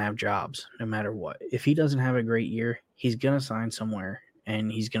is going to have jobs no matter what. If he doesn't have a great year, he's going to sign somewhere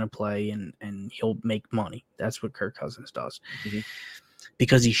and he's going to play and he'll make money. That's what Kirk Cousins does. Mm-hmm.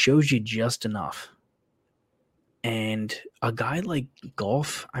 Because he shows you just enough. And a guy like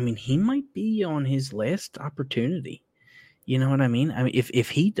Goff, I mean, he might be on his last opportunity. You know what I mean? I mean, if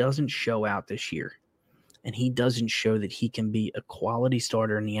he doesn't show out this year and he doesn't show that he can be a quality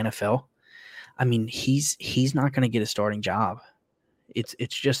starter in the NFL, I mean, he's not going to get a starting job. It's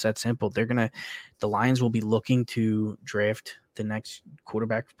just that simple. The Lions will be looking to draft the next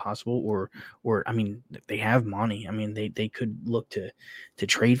quarterback if possible, or I mean, they have money. I mean, they could look to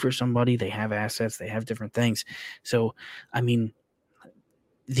trade for somebody. They have assets. They have different things. So, I mean,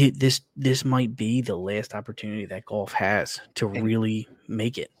 this might be the last opportunity that Goff has to really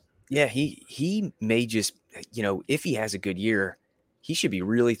make it. Yeah, he may just, if he has a good year, he should be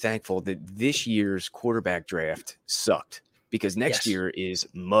really thankful that this year's quarterback draft sucked, because next year is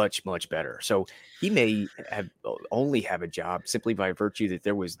much, much better. So he may only have a job simply by virtue that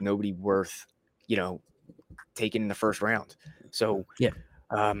there was nobody worth, taking in the first round. So,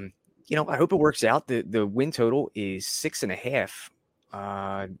 I hope it works out. The win total is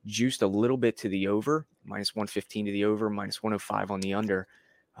 6.5, juiced a little bit to the over, -115 to the over, -105 on the under.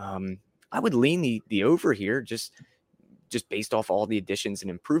 I would lean the over here just based off all the additions and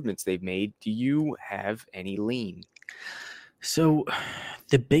improvements they've made. Do you have any lean? So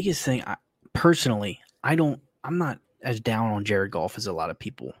the biggest thing, personally, I'm not as down on Jared Goff as a lot of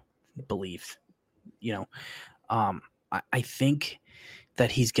people believe. I think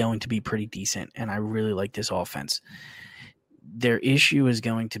that he's going to be pretty decent, and I really like this offense. Their issue is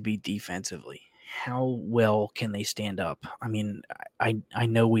going to be defensively. How well can they stand up? I mean, I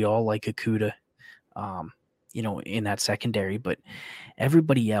know we all like Okudah, in that secondary, but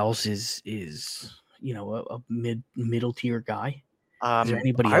everybody else is a middle tier guy. Is there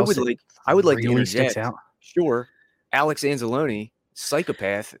anybody else? I would like really to interject. Sticks out? Sure, Alex Anzalone,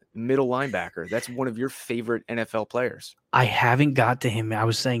 psychopath, middle linebacker. That's one of your favorite NFL players. I haven't got to him. I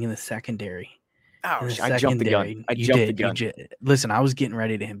was saying in the secondary. Oh, I jumped the gun. The gun. Listen, I was getting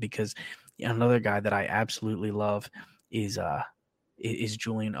ready to him because another guy that I absolutely love is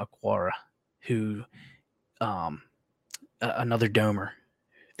Julian Okwara, who another domer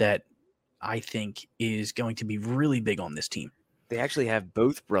that I think is going to be really big on this team. They actually have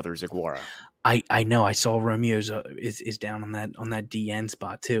both brothers Aguara. I know. I saw Romeo's is down on that DN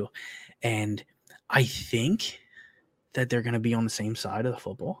spot too, and I think that they're going to be on the same side of the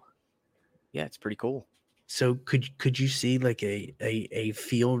football. Yeah, it's pretty cool. So could you see like a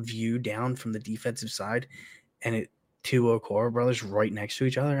field view down from the defensive side, and two Okora brothers right next to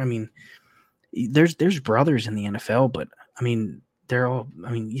each other? I mean, there's brothers in the NFL, but I mean,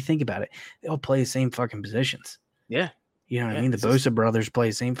 you think about it, they all play the same fucking positions. Yeah. You know what I mean? The Bosa brothers play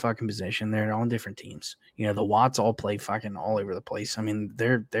the same fucking position. They're on different teams. The Watts all play fucking all over the place. I mean,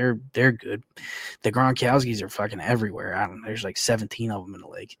 they're good. The Gronkowskis are fucking everywhere. I don't know. There's like 17 of them in the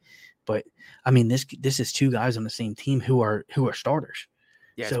league. But I mean, this is two guys on the same team who are starters.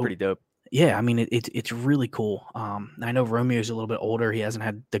 Yeah, it's pretty dope. Yeah, I mean, it's really cool. I know Romeo's a little bit older. He hasn't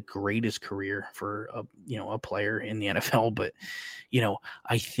had the greatest career for a player in the NFL, but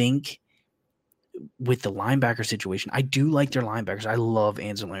I think with the linebacker situation, I do like their linebackers. I love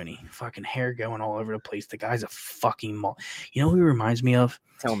Anzalone. Fucking hair going all over the place. The guy's a fucking who he reminds me of?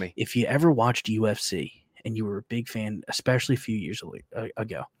 Tell me. If you ever watched UFC and you were a big fan, especially a few years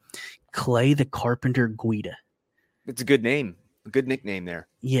ago, Clay the Carpenter Guida. It's a good name. A good nickname there.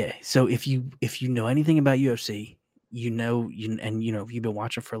 Yeah. So if you know anything about UFC, if you've been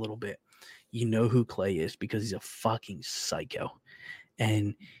watching for a little bit, you know who Clay is because he's a fucking psycho.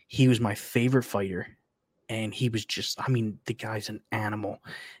 And he was my favorite fighter. And he was the guy's an animal.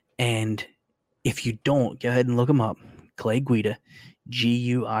 And if you don't, go ahead and look him up. Clay Guida,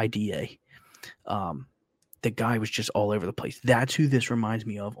 Guida. The guy was just all over the place. That's who this reminds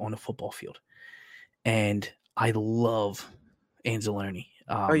me of on a football field. And I love Anzalone.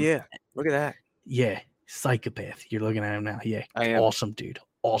 Oh, yeah. Look at that. Yeah. Psychopath. You're looking at him now. Yeah. I am. Awesome dude.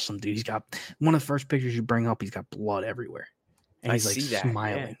 He's got one of the first pictures you bring up. He's got blood everywhere. And he's like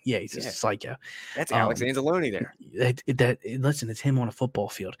smiling. Yeah, he's a psycho. That's Alex Anzalone there. Listen, it's him on a football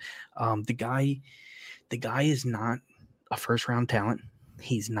field. The the guy is not a first-round talent.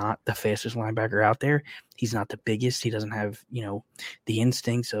 He's not the fastest linebacker out there. He's not the biggest. He doesn't have, the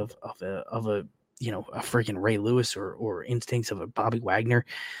instincts of a a freaking Ray Lewis or instincts of a Bobby Wagner.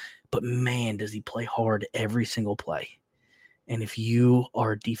 But man, does he play hard every single play. And if you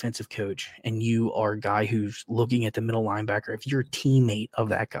are a defensive coach and you are a guy who's looking at the middle linebacker, if you're a teammate of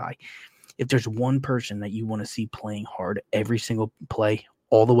that guy, if there's one person that you want to see playing hard every single play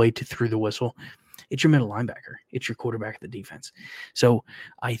all the way to through the whistle, it's your middle linebacker. It's your quarterback of the defense. So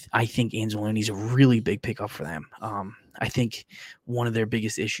I think Anzaloni's a really big pickup for them. I think one of their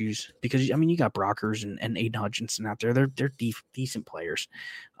biggest issues, because, you got Brockers and Aiden Hutchinson out there. They're decent players.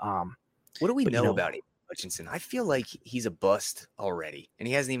 What do we know about Aiden Hutchinson? I feel like he's a bust already, and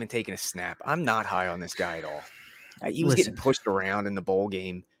he hasn't even taken a snap. I'm not high on this guy at all. He was getting pushed around in the bowl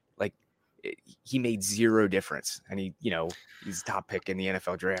game. Like, he made zero difference, and he's top pick in the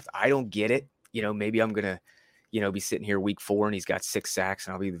NFL draft. I don't get it. Maybe I'm going to, be sitting here week 4 and he's got 6 sacks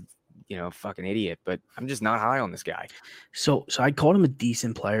and I'll be, a fucking idiot, but I'm just not high on this guy. So I called him a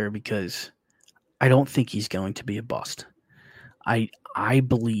decent player because I don't think he's going to be a bust. I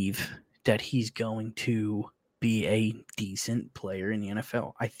believe that he's going to be a decent player in the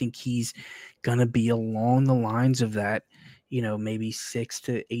NFL. I think he's going to be along the lines of that, maybe 6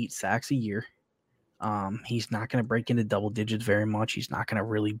 to 8 sacks a year. He's not going to break into double digits very much. He's not going to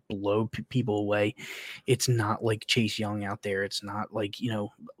really blow people away. It's not like Chase Young out there. It's not like,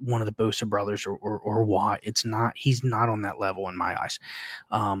 one of the Bosa brothers or Watt. It's not, he's not on that level in my eyes.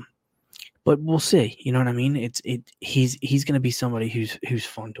 But we'll see, you know what I mean? He's going to be somebody who's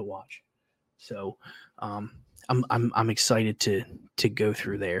fun to watch. So, I'm excited to go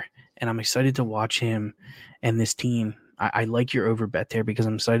through there, and I'm excited to watch him and this team. I like your over bet there because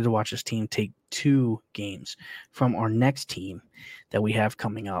I'm excited to watch this team take 2 games from our next team that we have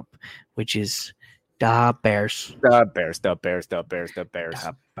coming up, which is the Bears. The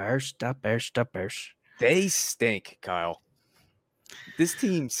Bears. They stink, Kyle. This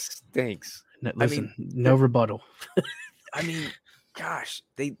team stinks. Listen, no rebuttal. Gosh,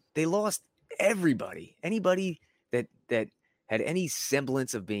 they lost everybody. Anybody that had any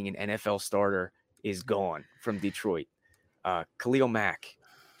semblance of being an NFL starter is gone from Detroit. Khalil Mack,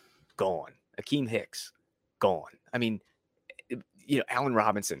 gone. Akeem Hicks, gone. Allen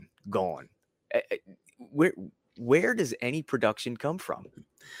Robinson, gone. Where does any production come from?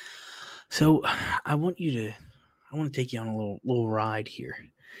 So I want to take you on a little ride here.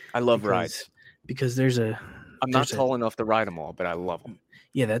 I love rides because I'm not tall enough to ride them all, but I love them.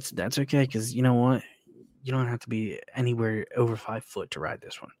 Yeah, that's okay. Because you know what, you don't have to be anywhere over 5 foot to ride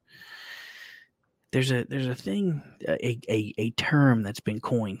this one. There's a thing, a term that's been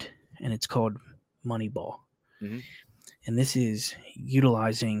coined, and it's called Moneyball. Mm-hmm. And this is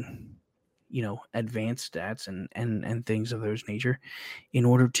utilizing, advanced stats and things of those nature in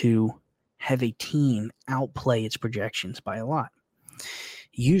order to have a team outplay its projections by a lot.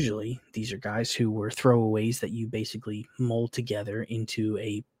 Usually, these are guys who were throwaways that you basically mold together into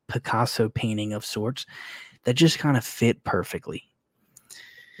a Picasso painting of sorts that just kind of fit perfectly.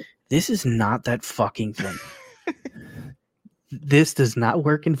 This is not that fucking thing. This does not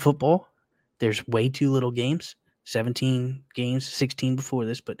work in football. There's way too little games. 17 games, 16 before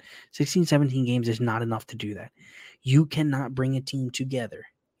this, but 16, 17 games is not enough to do that. You cannot bring a team together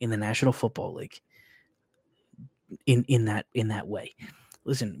in the National Football League in that way.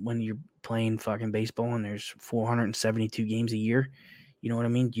 Listen, when you're playing fucking baseball and there's 472 games a year, you know what I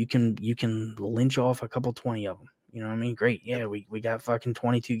mean? You can lynch off a couple 20 of them. You know what I mean? Great. Yeah, we got fucking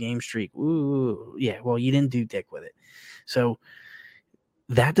 22 game streak. Ooh, yeah. Well, you didn't do dick with it. So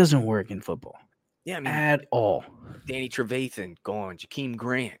that doesn't work in football. Yeah, at all. Danny Trevathan, gone. Jakeem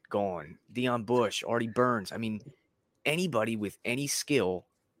Grant, gone. Deion Bush, Artie Burns. Anybody with any skill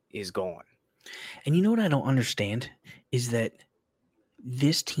is gone. And you know what I don't understand is that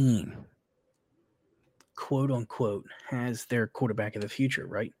this team, quote unquote, has their quarterback of the future,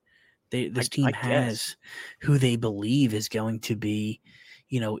 right? This team has who they believe is going to be,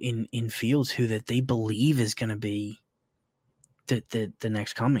 in Fields, who that they believe is going to be the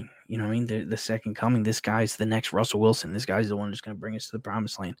next coming. You know what I mean? The second coming. This guy's the next Russell Wilson. This guy's the one that's going to bring us to the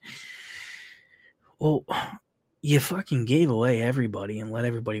promised land. Well, you fucking gave away everybody and let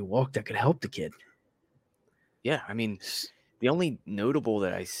everybody walk that could help the kid. Yeah, the only notable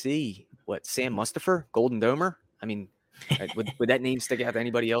that I see, Sam Mustipher, Golden Domer? Would that name stick out to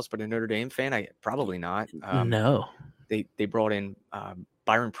anybody else but a Notre Dame fan? Probably not. No. They brought in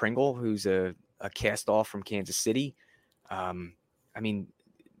Byron Pringle, who's a cast-off from Kansas City.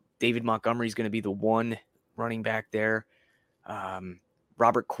 David Montgomery's going to be the one running back there.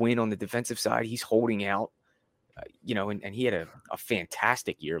 Robert Quinn on the defensive side, he's holding out, and he had a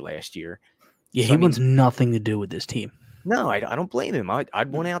fantastic year last year. Yeah, So, he wants nothing to do with this team. No, I don't blame him.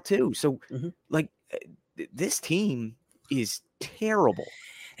 I'd want out too. So, this team is terrible.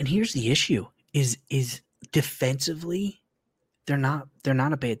 And here's the issue: is defensively, they're not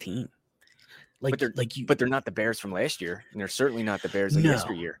a bad team. But they're not the Bears from last year, and they're certainly not the Bears of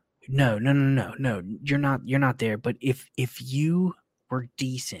yesteryear. No. You're not there. But if you were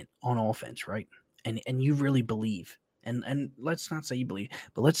decent on offense, right, and you really believe, and let's not say you believe,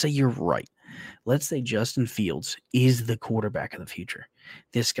 but let's say you're right. Let's say Justin Fields is the quarterback of the future.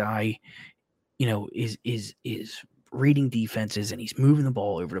 This guy, is reading defenses, and he's moving the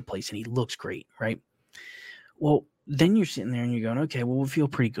ball over the place, and he looks great, right? Well, then you're sitting there and you're going, okay, well, we feel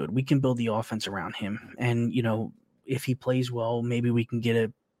pretty good. We can build the offense around him. And, if he plays well, maybe we can get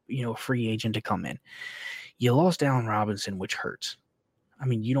a free agent to come in. You lost Allen Robinson, which hurts. I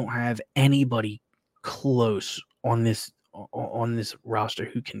mean, you don't have anybody close on this roster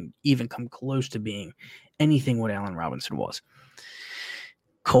who can even come close to being anything what Allen Robinson was.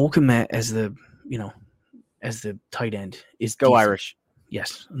 Cole Kmet as the tight end is go decent. Irish.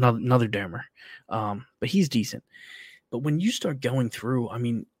 Yes, another domer. But he's decent. But when you start going through, I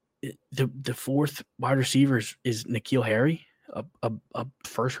mean, the fourth wide receiver is N'Keal Harry, a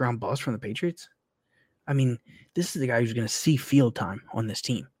first round bust from the Patriots. I mean, this is the guy who's going to see field time on this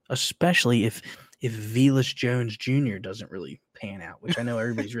team, especially if Velus Jones Jr. doesn't really pan out, which I know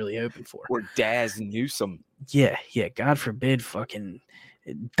everybody's really hoping for. Or Daz Newsome. Yeah. God forbid fucking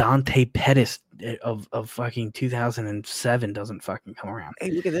Dante Pettis of fucking 2007 doesn't fucking come around.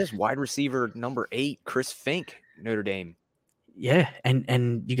 Hey, look at this wide receiver number 8, Chris Fink, Notre Dame. Yeah,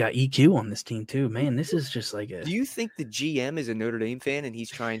 and you got EQ on this team too, man. This is just like a. Do you think the GM is a Notre Dame fan and he's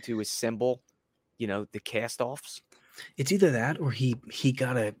trying to assemble, the cast-offs? It's either that or he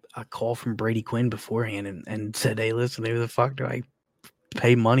got a call from Brady Quinn beforehand and said, "Hey, listen, who the fuck do I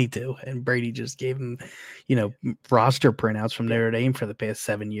pay money to?" And Brady just gave him, roster printouts from Notre Dame for the past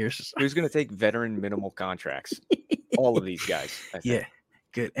 7 years. Who's going to take veteran minimal contracts? All of these guys. I think. Yeah,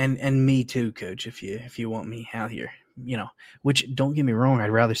 good. And me too, coach. If you want me out here, which don't get me wrong, I'd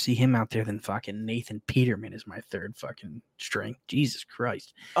rather see him out there than fucking Nathan Peterman as my third fucking string. Jesus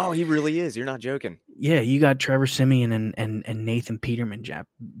Christ. Oh, he really is. You're not joking. Yeah, you got Trevor Siemian and Nathan Peterman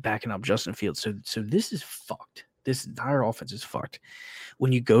backing up Justin Fields. So this is fucked. This entire offense is fucked.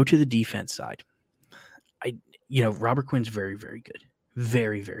 When you go to the defense side, Robert Quinn's very, very good.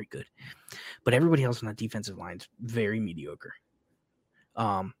 Very, very good. But everybody else on that defensive line is very mediocre.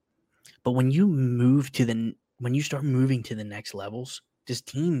 But when you start moving to the next levels, this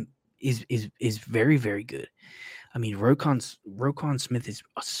team is very, very good. I mean, Roquan Smith is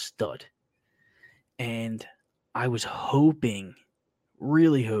a stud. And I was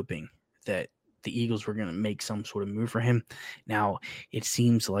really hoping that the Eagles were going to make some sort of move for him. Now, it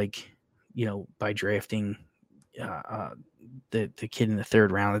seems like, by drafting the kid in the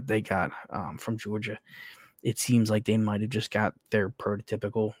third round that they got from Georgia, it seems like they might have just got their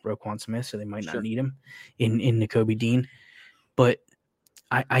prototypical Roquan Smith, so they might not need him in Nakobe Dean. But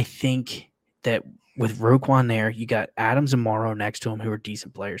I think that with Roquan there, you got Adams and Morrow next to him who are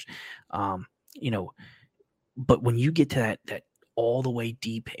decent players. But when you get to that all the way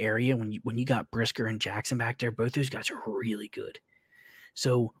deep area, when you got Brisker and Jackson back there, both those guys are really good.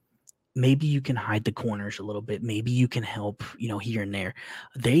 So maybe you can hide the corners a little bit. Maybe you can help, here and there.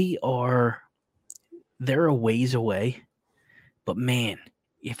 They're a ways away, but man,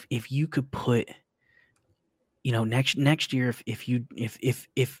 if you could put, next year,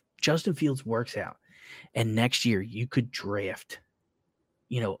 if Justin Fields works out, and next year you could draft,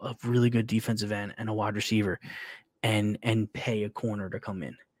 a really good defensive end and a wide receiver, and pay a corner to come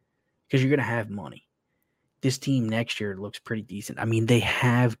in, because you're gonna have money. This team next year looks pretty decent. I mean, they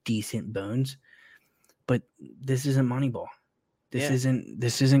have decent bones, but this isn't Moneyball.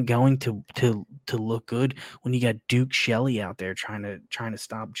 This isn't going to look good when you got Duke Shelley out there trying to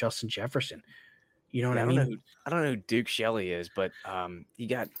stop Justin Jefferson. You know what I mean? I don't know who Duke Shelley is, but you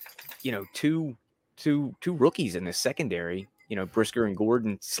got two rookies in the secondary. Brisker and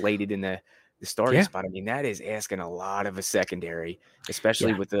Gordon slated in the starting spot. I mean, that is asking a lot of a secondary,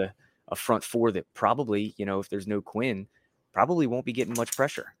 especially with a front four that probably, if there's no Quinn, probably won't be getting much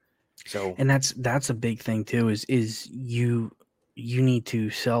pressure. So, and that's a big thing too. Is you need to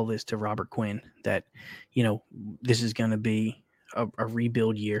sell this to Robert Quinn that, this is going to be a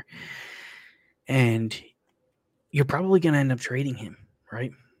rebuild year, and you're probably going to end up trading him,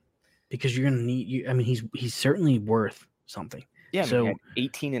 right? Because you're going to need. I mean, he's certainly worth something. Yeah. So he had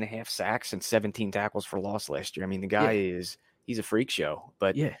 18 and a half sacks and 17 tackles for loss last year. I mean, the guy he's he's a freak show.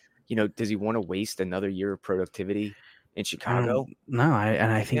 But Yeah. does he want to waste another year of productivity in Chicago? No,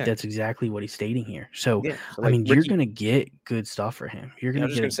 I think Yeah. that's exactly what he's stating here. So, Yeah. So I mean, you're Ricky, going to get good stuff for him. You're going I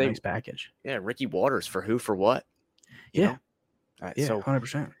to was just get gonna a say, nice package. yeah, Ricky Waters for who, for what? Yeah. Yeah, So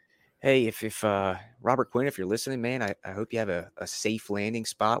 100%. hey, if Robert Quinn, if you're listening, man, I hope you have a safe landing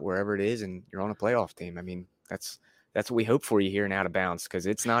spot wherever it is, and you're on a playoff team. I mean, that's what we hope for you here in Out of Bounds, because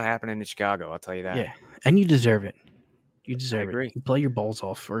it's not happening in Chicago. I'll tell you that. Yeah, and you deserve it. You I deserve it. agree. You play your balls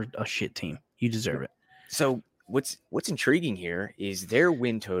off for a shit team. You deserve it. So what's intriguing here is their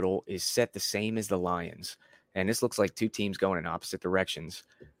win total is set the same as the Lions, and this looks like two teams going in opposite directions.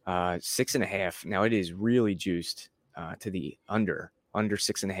 6.5. Now it is really juiced to the under. Under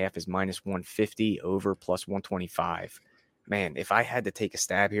 6.5 is -150, over plus 125. Man, if I had to take a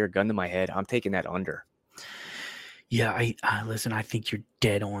stab here, gun to my head, I'm taking that under. Yeah, I listen. I think you're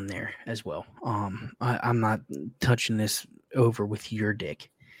dead on there as well. I'm not touching this over with your dick.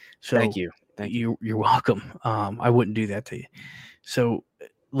 So Thank you. You're welcome. I wouldn't do that to you. So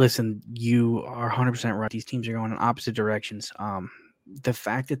listen, you are 100% right. These teams are going in opposite directions. The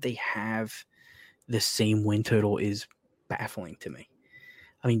fact that they have the same win total is baffling to me.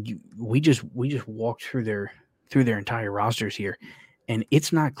 I mean, we just walked through their entire rosters here, and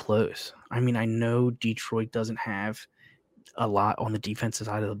it's not close. I mean, I know Detroit doesn't have a lot on the defensive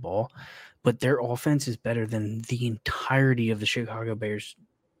side of the ball, but their offense is better than the entirety of the Chicago Bears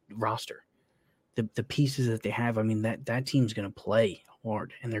roster. The pieces that they have, I mean, that team's going to play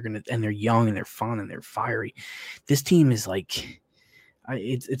hard, and they're young and they're fun and they're fiery. This team is like,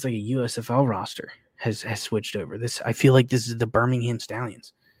 it's like a USFL roster has switched over. I feel like this is the Birmingham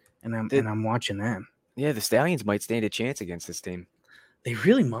Stallions, and I'm watching them. Yeah, the Stallions might stand a chance against this team. They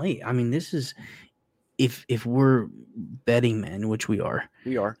really might. I mean, this is if we're betting men, which we are.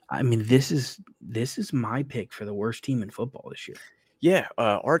 We are. I mean, this is my pick for the worst team in football this year. Yeah,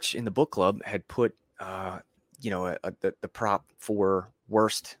 Arch in the book club had put, the prop for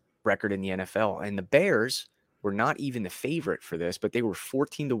worst record in the NFL, and the Bears were not even the favorite for this, but they were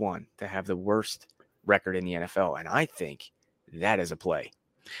 14-1 to have the worst record in the NFL, and I think that is a play.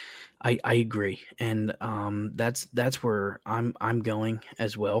 I agree, and that's where I'm going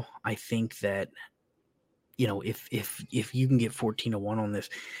as well. I think that if you can get 14-1 on this,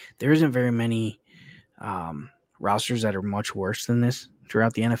 there isn't very many rosters that are much worse than this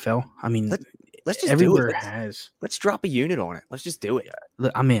throughout the NFL. I mean, let's just everywhere do it. has. Let's drop a unit on it. Let's just do it.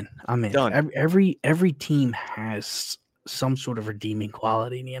 I'm in. Done. Every team has some sort of redeeming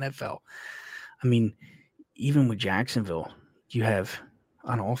quality in the NFL. I mean, even with Jacksonville, you have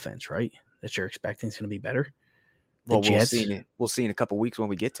an offense, right, that you're expecting is going to be better. Well, we'll see in a couple weeks when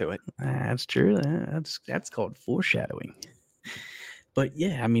we get to it. That's true. That's called foreshadowing. But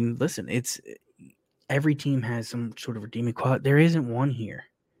yeah, I mean, listen, it's every team has some sort of redeeming quality. There isn't one here.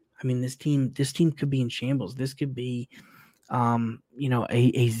 I mean, this team could be in shambles. This could be, a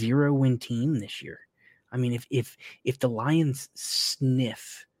 0-win team this year. I mean, if the Lions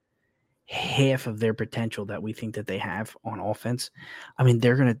sniff half of their potential that we think that they have on offense, I mean,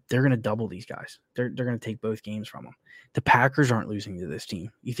 they're gonna double these guys. They're gonna take both games from them. The Packers aren't losing to this team.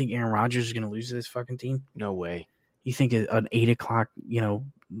 You think Aaron Rodgers is gonna lose to this fucking team? No way. You think an 8:00,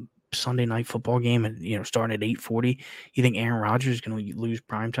 Sunday night football game and starting at 8:40? You think Aaron Rodgers is gonna lose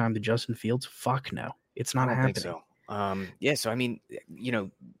primetime to Justin Fields? Fuck no, it's not happening. Think so. Yeah. So I mean,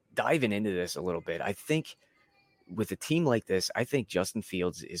 diving into this a little bit, I think with a team like this, I think Justin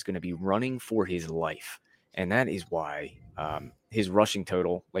Fields is going to be running for his life. And that is why his rushing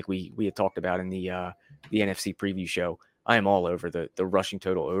total, like we had talked about in the NFC preview show, I am all over the rushing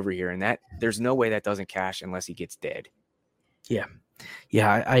total over here. And that there's no way that doesn't cash unless he gets dead. Yeah.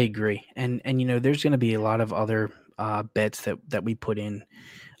 Yeah, I agree. And there's going to be a lot of other bets that we put in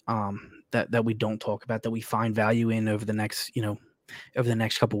that we don't talk about, that we find value in over the next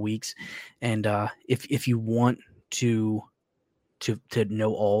couple weeks. And if you want to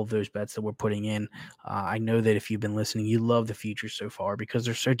know all of those bets that we're putting in, I know that if you've been listening, you love the futures so far because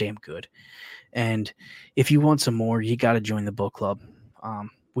they're so damn good. And if you want some more, you got to join the book club.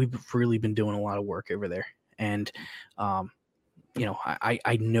 We've really been doing a lot of work over there, and I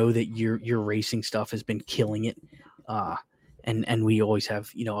know that your racing stuff has been killing it. And we always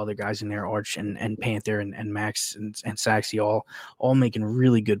have, other guys in there, Arch and Panther and Max and Saxy, all making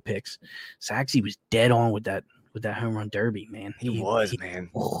really good picks. Saxy was dead on with that home run derby, man. He was, man.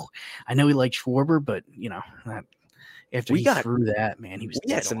 Oh, I know he liked Schwarber, but after he threw that, man, he was.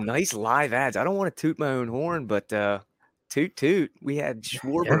 We had some nice live ads. I don't want to toot my own horn, but toot. We had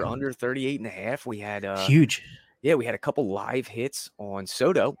Schwarber under 38.5. We had huge. Yeah, we had a couple live hits on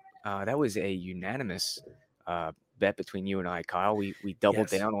Soto. That was a unanimous bet between you and I, Kyle. We doubled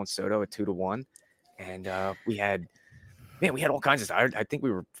Yes. down on Soto at 2-1, and we had all kinds of stuff. I think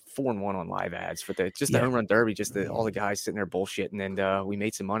we were 4-1 on live ads for the home run derby, all the guys sitting there bullshitting, and we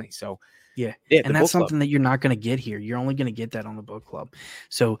made some money. So yeah, the and that's book club. something that you're not going to get here. You're only going to get that on the book club.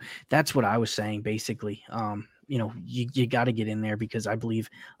 So that's what I was saying, basically. You got to get in there, because I believe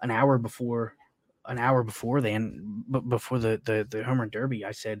an hour before the home run derby,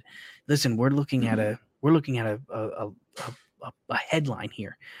 I said, listen, we're looking at a headline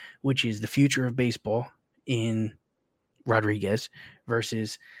here, which is the future of baseball in Rodriguez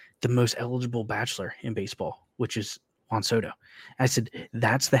versus the most eligible bachelor in baseball, which is Juan Soto. I said,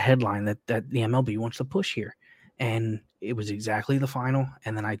 that's the headline that the MLB wants to push here. And it was exactly the final.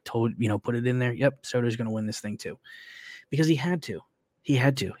 And then I put it in there. Yep, Soto's going to win this thing too, because he had to.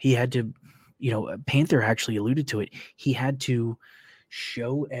 Panther actually alluded to it. He had to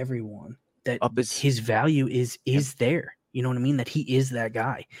show everyone that his value is there. You know what I mean? That he is that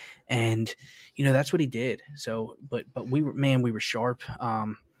guy. And, that's what he did. So, but we were sharp.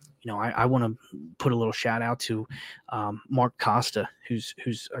 I want to put a little shout out to Mark Costa, who's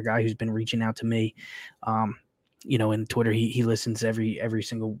a guy who's been reaching out to me. In Twitter, he listens every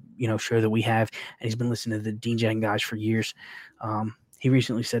single, show that we have. And he's been listening to the Dean Jang guys for years. He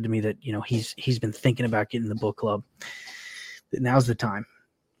recently said to me that, he's been thinking about getting the book club. That now's the time.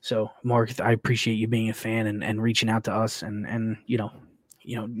 So, Mark, I appreciate you being a fan and reaching out to us. And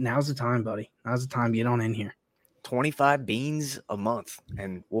now's the time, buddy. Now's the time. Get on in here. 25 beans a month,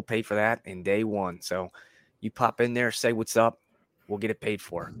 and we'll pay for that in day one. So you pop in there, say what's up, we'll get it paid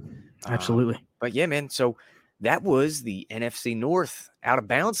for. Absolutely. But yeah, man. So that was the NFC North out of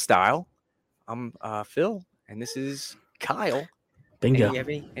bounds style. I'm Phil, and this is Kyle. Bingo.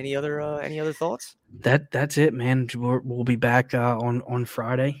 Any other thoughts? That's it, man. We'll be back on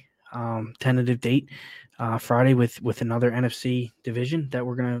Friday. Tentative date. Friday with another NFC division that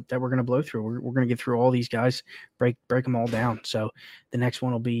we're gonna blow through. We're gonna get through all these guys, break them all down. So the next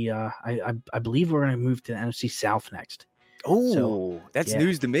one will be I believe we're gonna move to the NFC South next. Oh, that's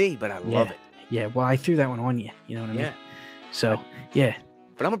news to me, but I love it. Yeah, well, I threw that one on you. You know what I mean? So yeah.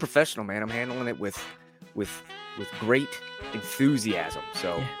 But I'm a professional, man. I'm handling it with great enthusiasm.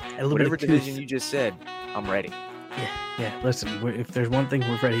 So whatever division you just said, I'm ready. Yeah. Listen, if there's one thing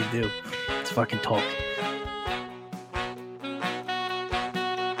we're ready to do, it's fucking talk.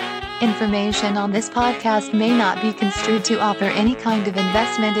 Information on this podcast may not be construed to offer any kind of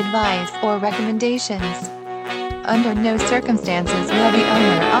investment advice or recommendations. Under no circumstances will the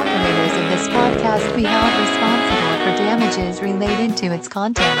owner-operators of this podcast be held responsible for damages related to its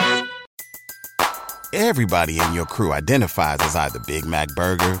contents. Everybody in your crew identifies as either Big Mac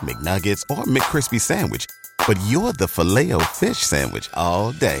Burger, McNuggets, or McCrispy Sandwich. But you're the Filet-O-Fish Sandwich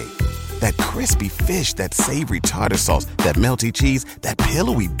all day. That crispy fish, that savory tartar sauce, that melty cheese, that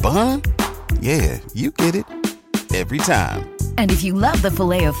pillowy bun. Yeah, you get it. Every time. And if you love the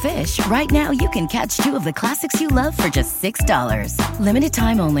Filet-O-Fish, right now you can catch two of the classics you love for just $6. Limited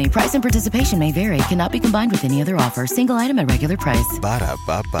time only. Price and participation may vary. Cannot be combined with any other offer. Single item at regular price.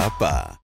 Ba-da-ba-ba-ba.